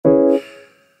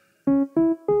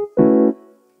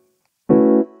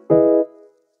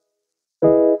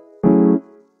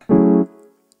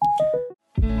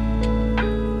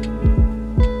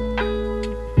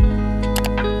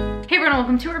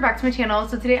to or back to my channel.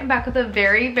 So today I'm back with a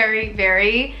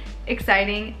very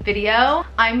exciting video.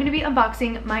 I'm gonna be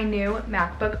unboxing my new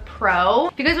MacBook Pro.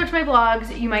 If you guys watch my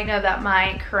vlogs, you might know that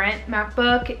my current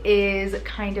MacBook is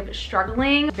kind of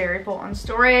struggling, very full on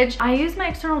storage. I use my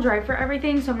external drive for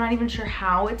everything, so I'm not even sure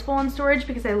how it's full on storage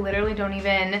because I literally don't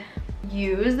even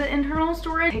use the internal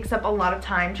storage. It takes up a lot of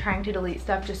time trying to delete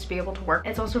stuff just to be able to work.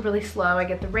 It's also really slow. I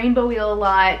get the rainbow wheel a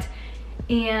lot.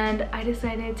 And I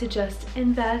decided to just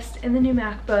invest in the new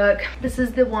MacBook. This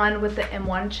is the one with the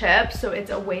M1 chip, so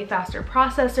it's a way faster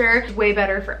processor, way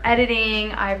better for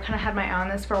editing. I've kind of had my eye on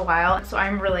this for a while, so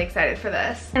I'm really excited for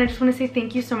this. And I just want to say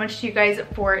thank you so much to you guys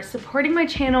for supporting my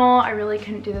channel. I really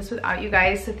couldn't do this without you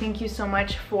guys, so thank you so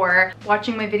much for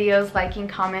watching my videos, liking,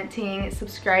 commenting,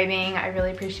 subscribing. I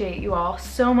really appreciate you all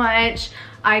so much.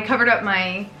 I covered up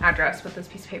my address with this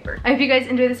piece of paper. I hope you guys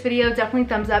enjoy this video. Definitely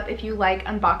thumbs up if you like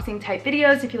unboxing type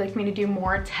videos, if you'd like me to do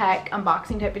more tech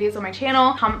unboxing type videos on my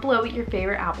channel. Comment below what your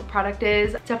favorite Apple product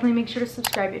is. Definitely make sure to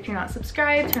subscribe if you're not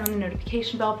subscribed. Turn on the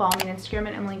notification bell. Follow me on Instagram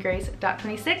at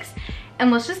emilygrace.26. And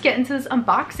let's just get into this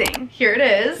unboxing. Here it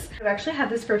is. I've actually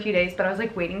had this for a few days, but I was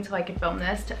like waiting till I could film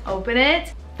this to open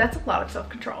it. That's a lot of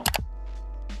self-control.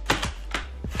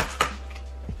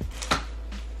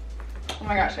 Oh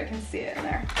my gosh, I can see it in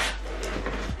there.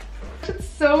 It's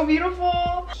so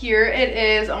beautiful. Here it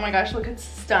is. Oh my gosh, look, it's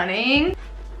stunning.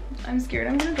 I'm scared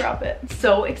I'm gonna drop it.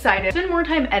 So excited. I spend more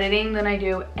time editing than I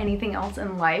do anything else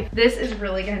in life. This is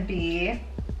really gonna be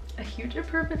a huge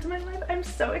improvement to my life. I'm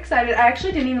so excited. I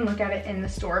actually didn't even look at it in the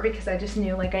store because I just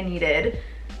knew like I needed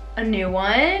a new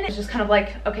one. It's just kind of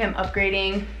like, okay, I'm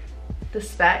upgrading the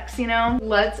specs, you know?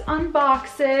 Let's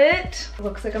unbox it. It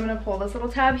looks like I'm gonna pull this little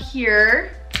tab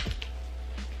here.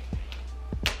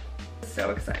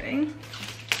 So exciting.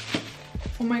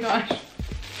 Oh my gosh.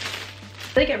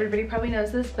 Like everybody probably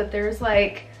knows this, but there's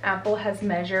like, Apple has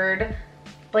measured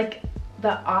like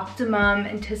the optimum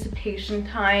anticipation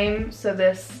time. So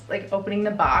this like opening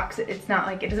the box, it's not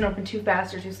like, it doesn't open too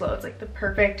fast or too slow. It's like the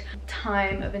perfect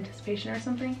time of anticipation or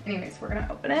something. Anyways, we're gonna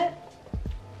open it.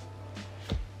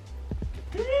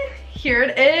 Here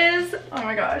it is. Oh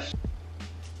my gosh.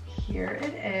 Here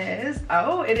it is.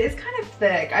 Oh, it is kind of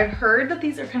thick. I've heard that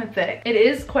these are kind of thick. It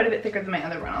is quite a bit thicker than my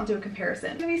other one. I'll do a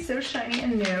comparison. It's gonna be so shiny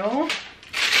and new.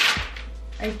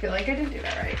 I feel like I didn't do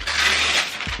that right.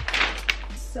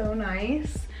 So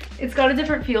nice. It's got a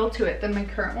different feel to it than my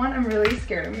current one. I'm really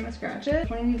scared I'm gonna scratch it.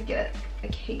 I need to get a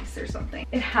case or something.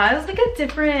 It has like a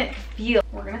different feel.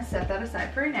 We're gonna set that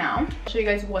aside for now. I'll show you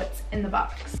guys what's in the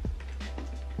box.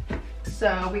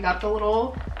 So we got the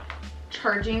little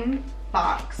charging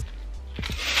box.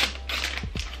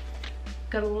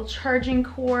 Got a little charging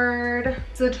cord.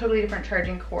 It's a totally different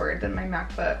charging cord than my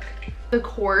MacBook. The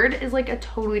cord is like a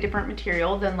totally different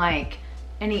material than like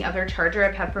any other charger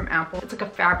I've had from Apple. It's like a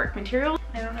fabric material.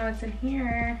 I don't know what's in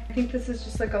here. I think this is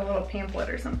just like a little pamphlet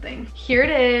or something. Here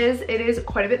it is. It is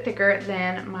quite a bit thicker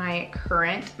than my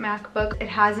current MacBook. It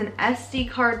has an SD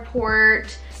card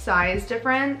port, size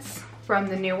difference from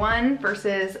the new one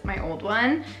versus my old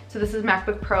one. So this is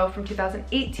MacBook Pro from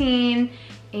 2018,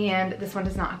 and this one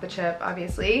does not have the chip,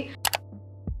 obviously.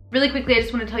 Really quickly, I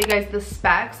just want to tell you guys the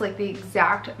specs, like the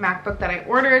exact MacBook that I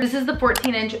ordered. This is the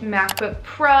 14-inch MacBook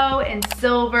Pro in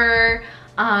silver.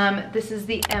 This is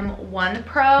the M1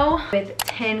 Pro with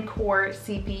 10-core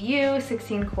CPU,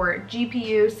 16-core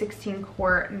GPU,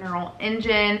 16-core neural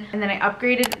engine, and then I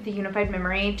upgraded the unified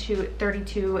memory to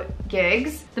 32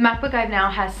 gigs. The MacBook I have now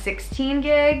has 16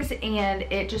 gigs and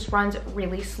it just runs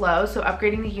really slow, so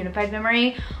upgrading the unified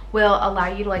memory will allow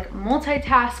you to like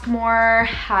multitask more,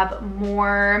 have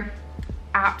more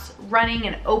apps running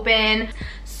and open.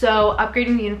 So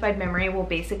upgrading the unified memory will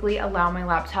basically allow my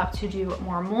laptop to do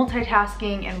more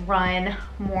multitasking and run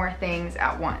more things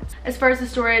at once. As far as the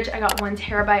storage, I got 1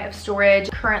 terabyte of storage.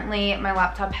 Currently, my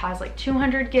laptop has like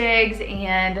 200 gigs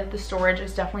and the storage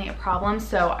is definitely a problem.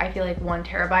 So I feel like 1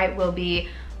 terabyte will be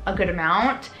a good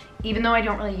amount. Even though I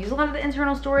don't really use a lot of the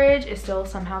internal storage, it still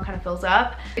somehow kind of fills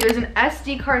up. There's an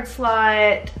SD card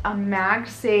slot, a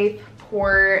MagSafe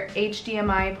port,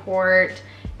 HDMI port,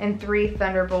 and 3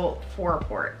 Thunderbolt 4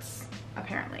 ports,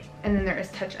 apparently. And then there is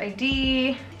Touch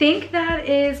ID. I think that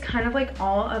is kind of like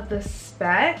all of the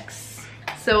specs.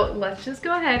 So let's just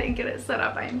go ahead and get it set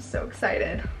up. I am so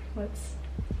excited. Let's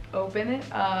open it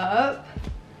up.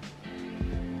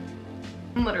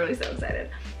 I'm literally so excited.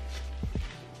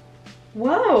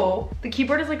 Whoa, the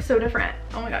keyboard is like so different.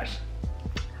 Oh my gosh.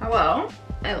 Hello.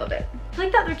 I love it. I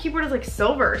like that their keyboard is like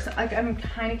silver. So like I'm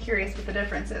kind of curious what the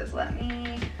difference is.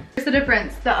 Here's the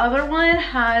difference. The other one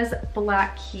has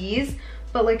black keys,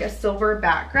 but like a silver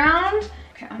background.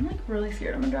 Okay, I'm like really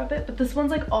scared I'm gonna drop it, but this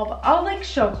one's like all, I'll like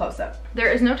show close up.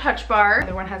 There is no touch bar. The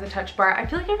other one has a touch bar. I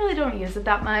feel like I really don't use it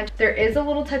that much. There is a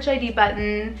little touch ID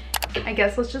button. I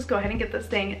guess let's just go ahead and get this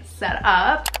thing set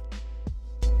up.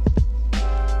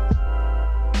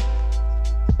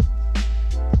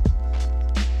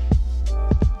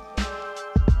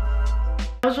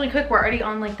 That was really quick. We're already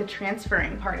on like the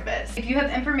transferring part of it. If you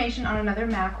have information on another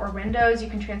Mac or Windows,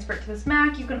 you can transfer it to this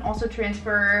Mac. You can also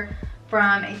transfer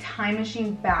from a Time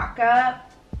Machine backup.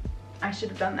 I should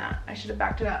have done that. I should have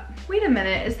backed it up. Wait a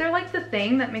minute, is there like the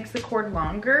thing that makes the cord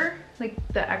longer? Like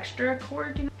the extra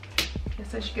cord, you know?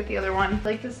 Guess I should get the other one. I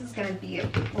feel like this is gonna be a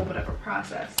little bit of a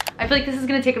process. I feel like this is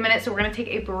gonna take a minute, so we're gonna take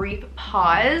a brief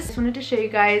pause. Just wanted to show you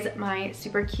guys my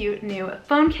super cute new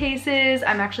phone cases.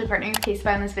 I'm actually partnering with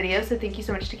Casetify on this video, so thank you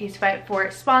so much to Casetify for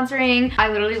sponsoring. I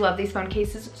literally love these phone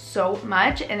cases so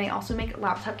much, and they also make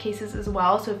laptop cases as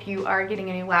well. So if you are getting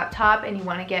a new laptop and you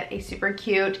wanna get a super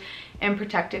cute and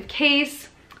protective case,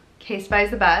 Casetify is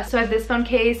the best. So I have this phone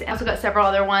case. I also got several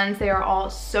other ones. They are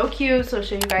all so cute. So I'll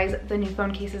show you guys the new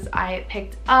phone cases I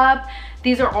picked up.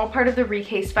 These are all part of the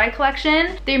Casetify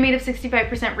collection. They're made of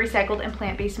 65% recycled and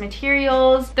plant-based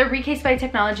materials. The Casetify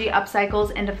technology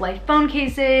upcycles end-of-life phone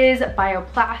cases,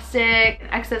 bioplastic, and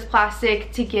excess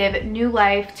plastic to give new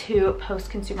life to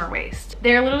post-consumer waste.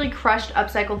 They're literally crushed,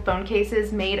 upcycled phone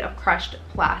cases made of crushed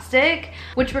plastic,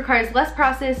 which requires less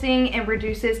processing and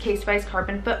reduces Casetify's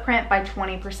carbon footprint by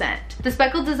 20%. The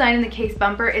speckled design in the case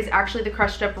bumper is actually the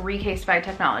crushed up Casetify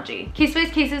technology.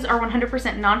 Casetify's cases are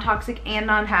 100% non-toxic and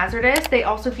non-hazardous. They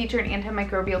also feature an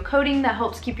antimicrobial coating that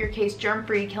helps keep your case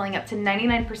germ-free, killing up to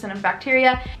 99% of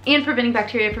bacteria and preventing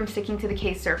bacteria from sticking to the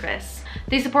case surface.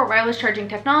 They support wireless charging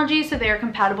technology, so they are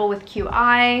compatible with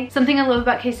QI. Something I love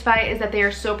about Casetify is that they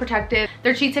are so protective.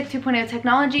 Their Cheat-Tech 2.0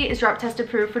 technology is drop test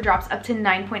approved for drops up to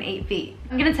 9.8 feet.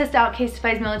 I'm gonna test out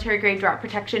Casetify's military grade drop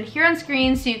protection here on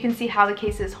screen so you can see how the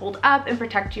cases hold up and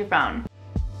protect your phone.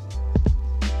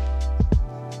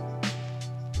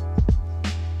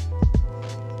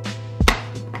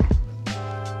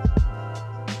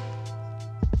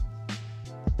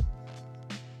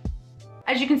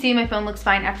 As you can see, my phone looks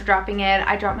fine after dropping it.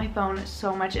 I drop my phone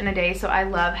so much in a day, so I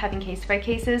love having Casetify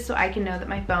cases so I can know that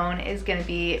my phone is gonna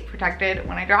be protected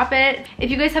when I drop it. If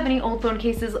you guys have any old phone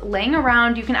cases laying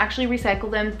around, you can actually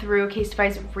recycle them through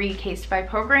Casetify's Casetify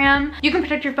program. You can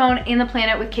protect your phone and the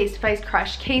planet with Casetify's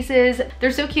crushed cases.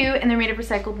 They're so cute, and they're made of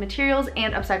recycled materials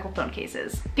and upcycled phone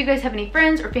cases. If you guys have any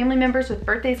friends or family members with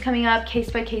birthdays coming up,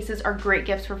 Casetify cases are great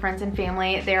gifts for friends and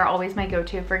family. They are always my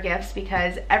go-to for gifts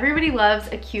because everybody loves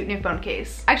a cute new phone case.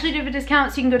 I actually do have a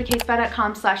discount, so you can go to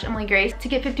casetify.com/EmilyGrace to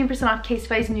get 15% off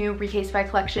Casetify's new Casetify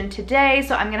collection today.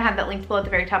 So I'm gonna have that link below at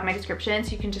the very top of my description,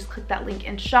 so you can just click that link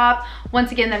and shop.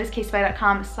 Once again, that is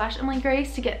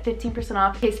casetify.com/EmilyGrace to get 15%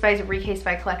 off Casetify's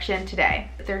Casetify collection today.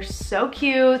 They're so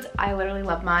cute. I literally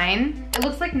love mine. It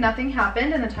looks like nothing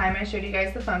happened in the time I showed you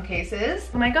guys the phone cases.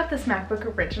 When I got this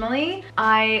MacBook originally,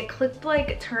 I clicked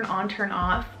like turn on, turn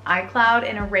off iCloud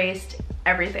and erased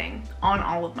everything on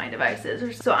all of my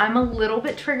devices. So I'm a little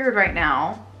bit triggered right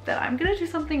now that I'm gonna do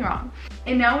something wrong.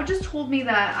 And now it just told me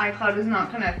that iCloud is not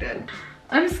connected.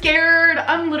 I'm scared.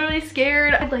 I'm literally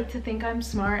scared. I'd like to think I'm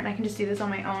smart and I can just do this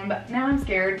on my own, but now I'm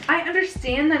scared. I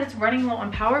understand that it's running low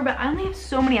on power, but I only have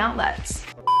so many outlets.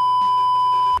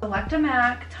 Select a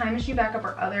Mac, Time Machine backup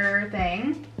or other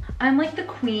thing. I'm like the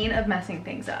queen of messing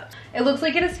things up. It looks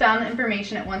like it has found the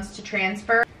information it wants to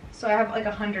transfer. So I have like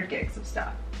 100 gigs of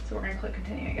stuff. So we're gonna click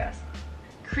continue, I guess.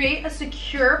 Create a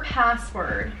secure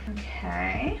password.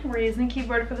 Okay, we're using the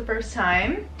keyboard for the first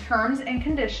time. Terms and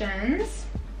conditions,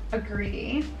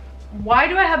 agree. Why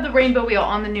do I have the rainbow wheel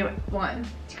on the new one?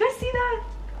 Do you guys see that?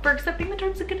 For accepting the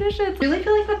terms and conditions. I really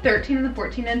feel like the 13 and the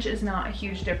 14 inch is not a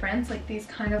huge difference. Like these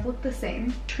kind of look the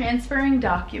same. Transferring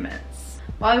documents.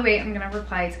 While I wait, I'm gonna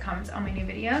reply to comments on my new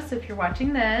video. So if you're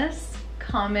watching this,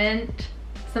 comment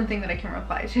something that I can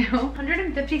reply to.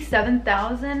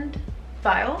 157,000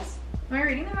 files. Am I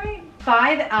reading that right?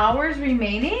 5 hours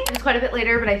remaining. It's quite a bit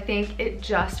later, but I think it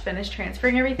just finished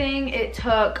transferring everything. It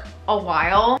took a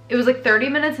while. It was like 30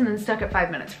 minutes and then stuck at 5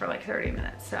 minutes for like 30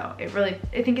 minutes. So it really,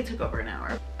 I think it took over an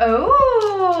hour.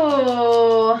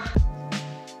 Oh.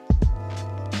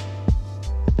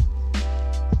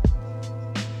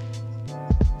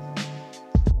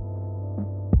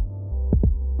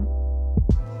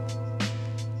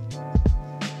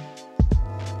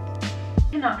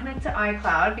 Not connect to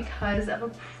iCloud because of a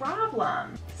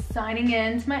problem. Signing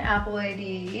in to my Apple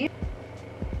ID.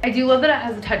 I do love that it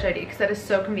has a Touch ID because that is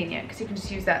so convenient because you can just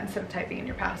use that instead of typing in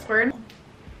your password.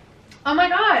 Oh my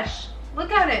gosh,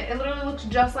 look at it. It literally looks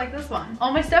just like this one.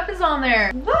 All my stuff is on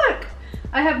there. Look,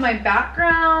 I have my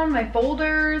background, my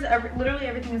folders, literally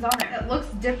everything is on there. It looks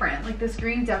different. Like the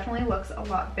screen definitely looks a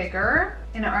lot bigger,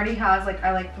 and it already has like,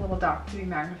 I like the little dock to be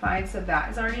magnified, so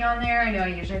that is already on there. I know I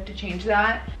usually have to change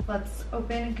that. Let's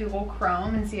open Google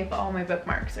Chrome and see if all my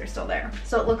bookmarks are still there.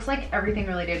 So it looks like everything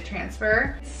really did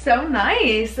transfer. So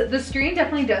nice. The screen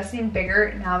definitely does seem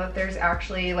bigger now that there's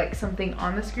actually like something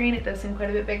on the screen. It does seem quite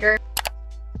a bit bigger.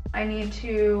 I need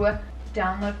to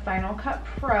download Final Cut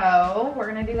Pro. We're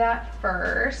gonna do that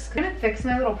first. I'm gonna fix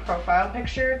my little profile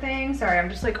picture thing. Sorry, I'm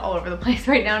just like all over the place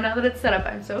right now that it's set up.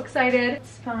 I'm so excited.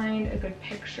 Let's find a good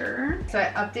picture. So I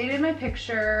updated my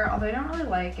picture, although I don't really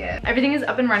like it. Everything is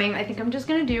up and running. I think I'm just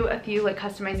gonna do a few like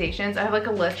customizations. I have like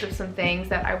a list of some things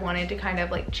that I wanted to kind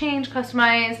of like change,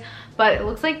 customize, but it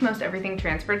looks like most everything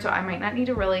transferred, so I might not need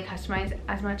to really customize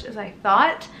as much as I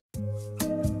thought.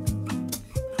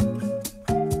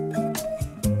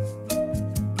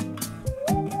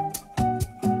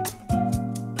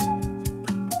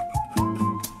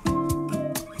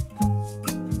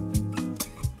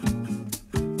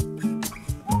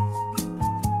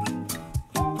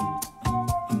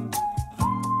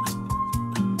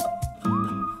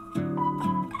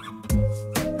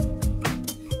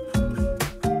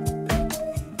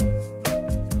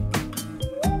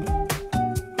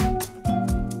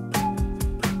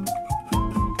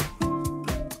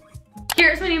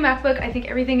 Here's my new MacBook. I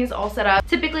think everything is all set up.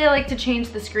 Typically, I like to change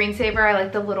the screensaver. I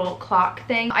like the little clock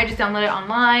thing. I just downloaded it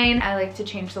online. I like to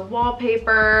change the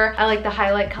wallpaper. I like the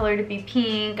highlight color to be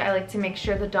pink. I like to make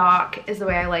sure the dock is the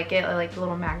way I like it. I like the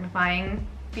little magnifying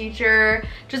feature,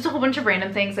 just a whole bunch of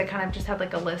random things. I kind of just had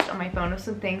like a list on my phone of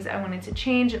some things I wanted to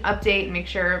change and update and make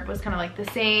sure it was kind of like the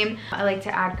same. I like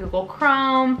to add Google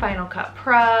Chrome, Final Cut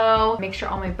Pro, make sure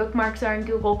all my bookmarks are in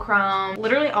Google Chrome.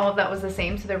 Literally all of that was the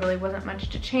same, so there really wasn't much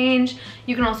to change.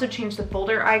 You can also change the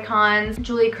folder icons.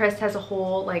 Julie Christ has a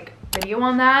whole like video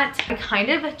on that. I kind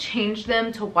of changed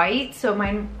them to white, so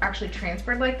mine actually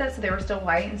transferred like that, so they were still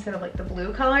white instead of like the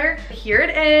blue color. Here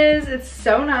it is. It's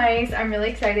so nice. I'm really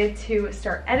excited to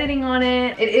start editing on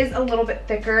it. It is a little bit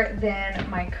thicker than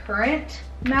my current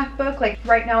MacBook. Like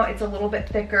right now it's a little bit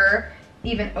thicker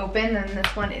even open than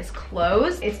this one is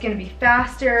closed. It's gonna be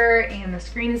faster and the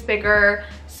screen is bigger,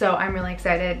 so I'm really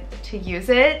excited to use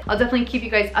it. I'll definitely keep you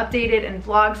guys updated and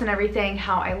vlogs and everything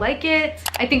how I like it.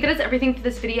 I think that is everything for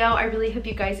this video. I really hope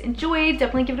you guys enjoyed.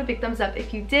 Definitely give it a big thumbs up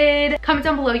if you did. Comment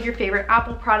down below your favorite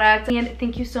Apple product, and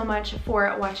thank you so much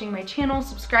for watching my channel,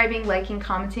 subscribing, liking,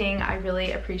 commenting. I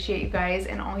really appreciate you guys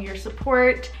and all your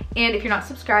support. And if you're not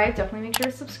subscribed, definitely make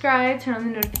sure to subscribe, turn on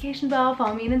the notification bell,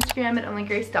 follow me on Instagram at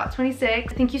emilygrace.26.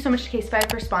 Thank you so much to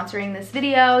Casetify for sponsoring this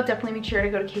video. Definitely make sure to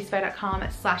go to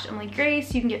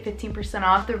casetify.com/emilygrace. You can get 15%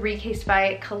 off the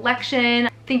Casetify collection.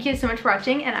 Thank you so much for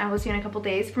watching, and I will see you in a couple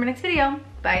days for my next video.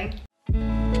 Bye.